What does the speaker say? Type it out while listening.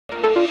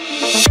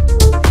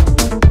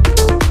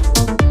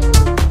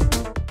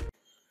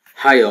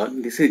Hi all,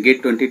 this is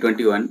GATE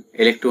 2021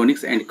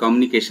 Electronics and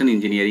Communication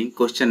Engineering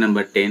question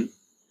number 10.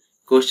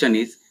 Question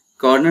is,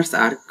 corners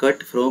are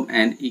cut from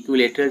an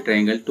equilateral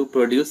triangle to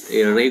produce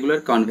a regular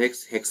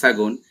convex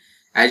hexagon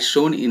as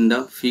shown in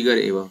the figure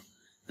above.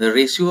 The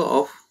ratio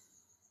of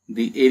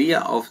the area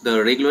of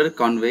the regular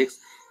convex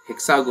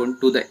hexagon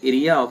to the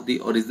area of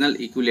the original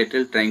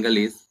equilateral triangle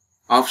is,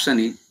 option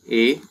is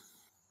A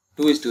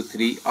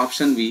 2:3,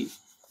 option B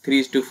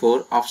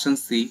 3:4, option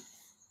C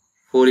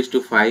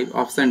 4:5,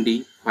 option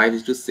D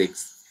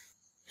 5:6.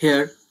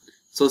 Here,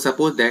 so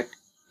suppose that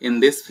in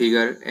this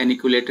figure an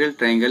equilateral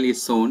triangle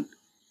is shown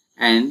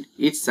and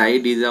each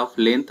side is of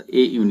length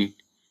A unit.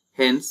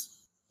 Hence,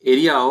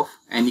 area of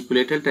an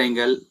equilateral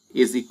triangle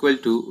is equal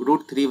to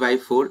root 3 by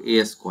 4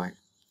 A square.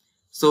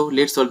 So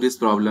let's solve this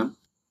problem.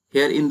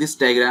 Here in this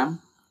diagram,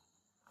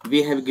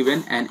 we have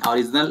given an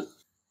original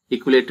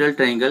equilateral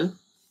triangle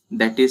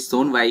that is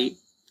shown by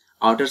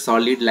outer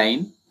solid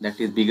line, that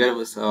is bigger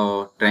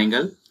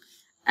triangle,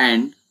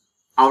 and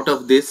out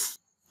of this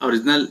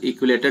original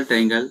equilateral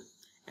triangle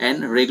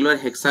an regular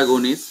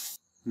hexagon is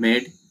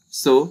made.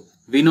 So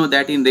we know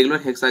that in regular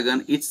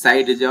hexagon each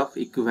side is of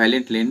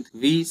equivalent length.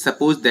 We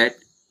suppose that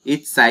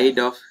each side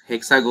of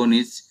hexagon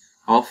is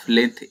of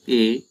length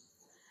A,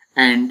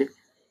 and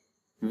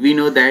we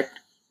know that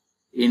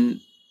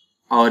in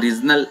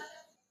original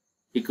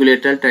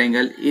equilateral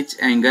triangle each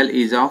angle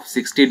is of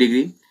 60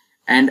 degree,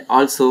 and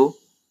also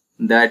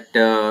that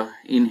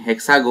in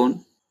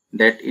hexagon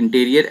that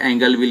interior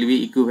angle will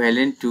be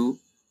equivalent to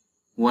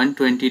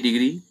 120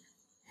 degree.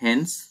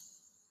 Hence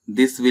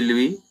this will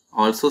be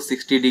also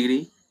 60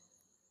 degree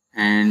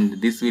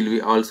and this will be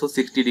also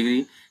 60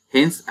 degree.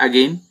 Hence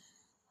again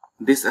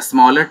this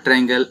smaller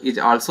triangle is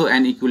also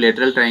an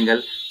equilateral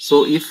triangle.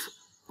 So if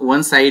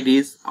one side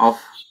is of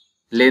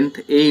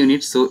length A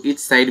unit, so each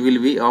side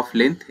will be of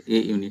length A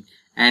unit,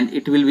 and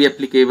it will be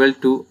applicable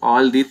to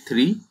all the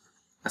three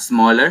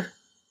smaller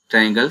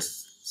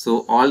triangles.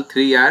 So all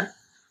three are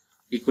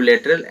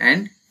equilateral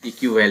and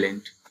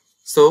equivalent.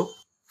 So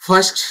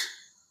first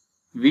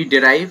we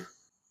derive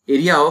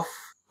area of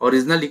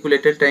original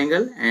equilateral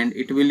triangle, and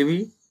it will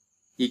be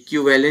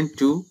equivalent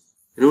to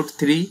root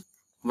 3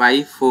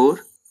 by 4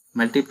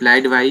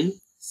 multiplied by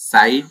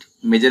side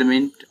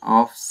measurement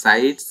of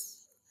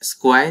sides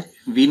square.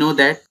 We know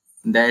that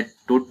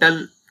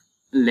total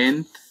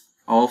length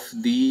of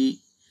the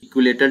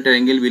equilateral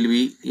triangle will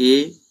be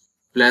A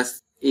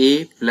plus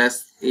A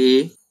plus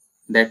A,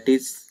 that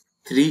is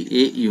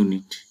 3A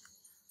unit.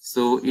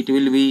 So it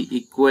will be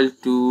equal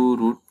to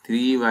root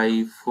 3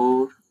 by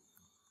 4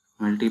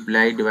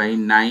 multiplied by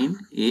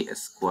 9A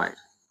square.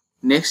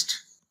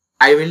 Next,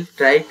 I will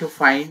try to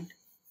find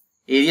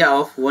area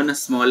of one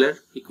smaller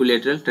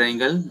equilateral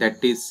triangle,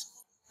 that is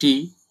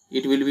T.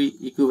 It will be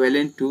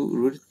equivalent to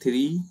root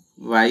 3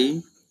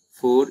 by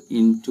 4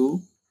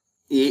 into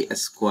A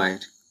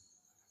square.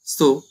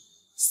 So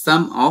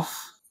sum of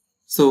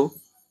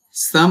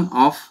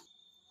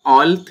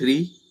all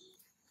three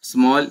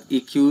small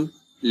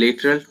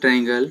equilateral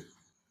triangle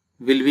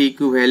will be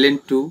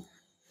equivalent to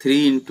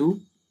 3 into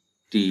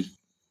T.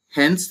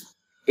 Hence,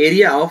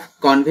 area of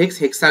convex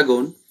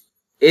hexagon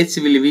H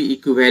will be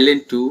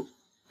equivalent to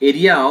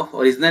area of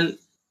original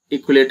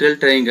equilateral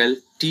triangle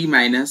T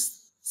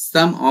minus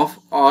sum of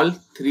all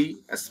three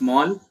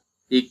small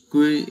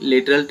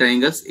equilateral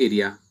triangles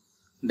area,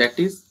 that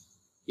is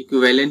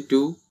equivalent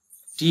to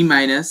T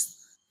minus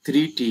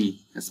 3T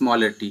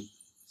smaller t.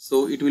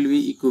 So it will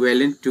be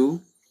equivalent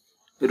to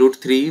root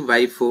 3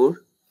 by 4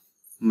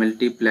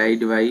 multiplied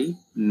by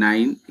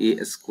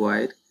 9A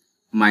square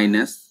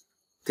minus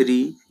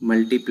 3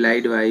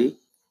 multiplied by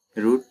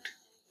root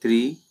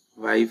 3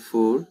 by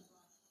 4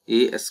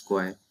 A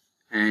square,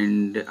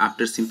 and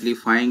after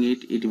simplifying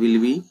it, it will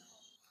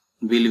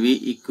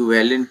be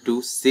equivalent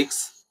to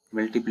 6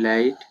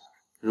 multiplied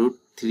root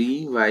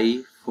 3 by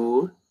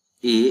 4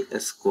 A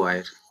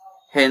square.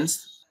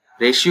 Hence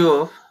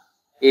ratio of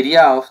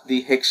area of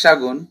the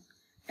hexagon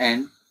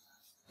and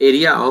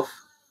area of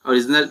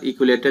original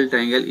equilateral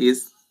triangle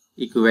is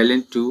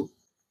equivalent to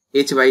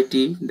H by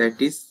T,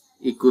 that is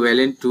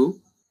equivalent to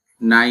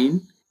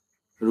 9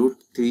 root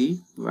 3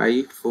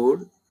 by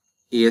 4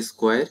 A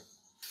square,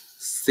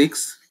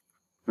 6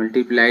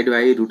 multiplied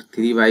by root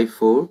 3 by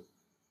 4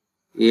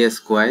 A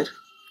square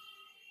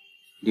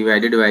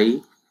divided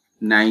by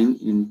 9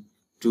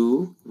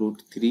 into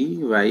root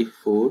 3 by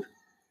 4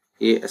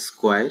 A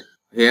square.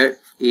 Here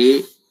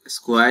A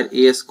square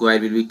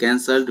will be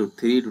cancelled, root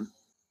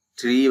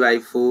 3 by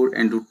 4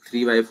 and root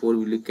 3 by 4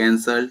 will be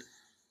cancelled,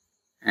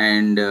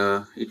 and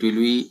it will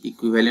be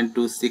equivalent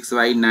to 6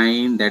 by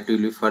 9, that will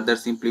be further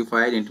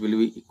simplified, and it will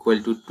be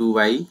equal to 2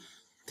 by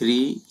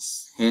 3.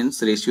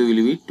 Hence ratio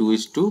will be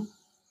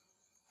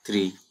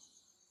 2:3.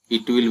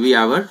 It will be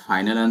our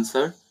final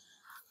answer.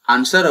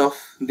 Answer of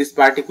this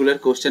particular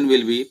question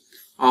will be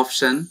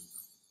option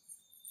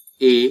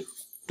A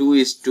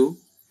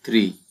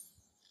 2:3.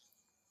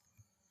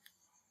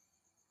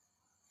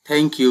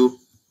 Thank you.